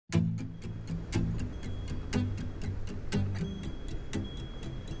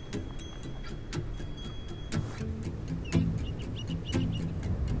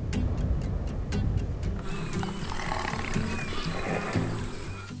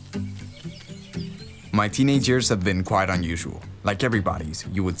My teenage years have been quite unusual, like everybody's,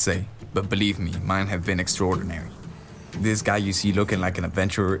 you would say. But believe me, mine have been extraordinary. This guy you see looking like an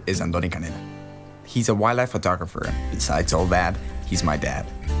adventurer is Andoni Canela. He's a wildlife photographer, and besides all that, he's my dad.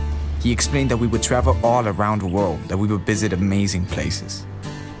 He explained that we would travel all around the world, that we would visit amazing places.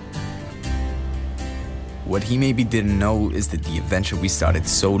 What he maybe didn't know is that the adventure we started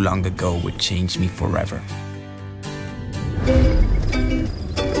so long ago would change me forever.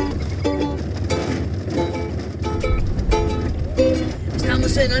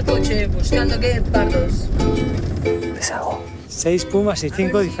 Estamos en el coche buscando qué pardos. ¿Ves algo? 6 pumas y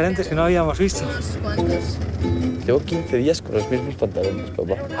 5 diferentes que no habíamos visto. ¿Cuántos? Llevo 15 días con los mismos pantalones,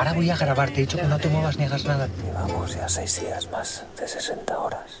 papá. Ahora voy a grabar, te he dicho que no te muevas ni hagas nada. Llevamos ya 6 días más de 60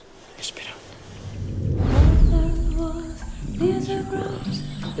 horas. Espera.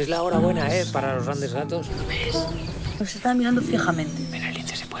 Es la hora buena, para los grandes gatos. Nos está mirando fijamente. Pero el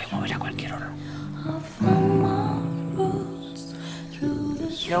lince se puede mover a cualquier hora.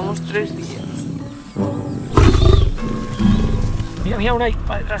 Llevamos 3 días. Mira, mira, Unai.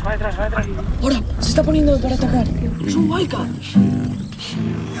 Va detrás, va detrás, va detrás. Ahora, se está poniendo para atacar. Es un wildcat.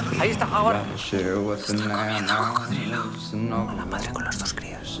 Ahí está, ahora. La madre con las 2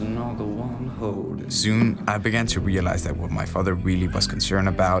 crías. Soon, I began to realize that what my father really was concerned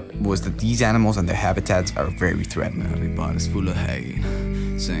about was that these animals and their habitats are very threatening. Everybody's full of hate,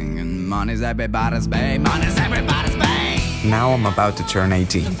 singing, money's everybody's babe, money's everybody's babe. Now I'm about to turn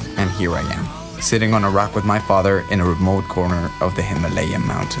 18, and here I am, sitting on a rock with my father in a remote corner of the Himalayan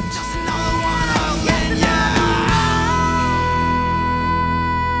mountains.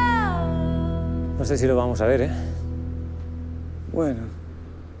 No sé si lo vamos a ver, Bueno.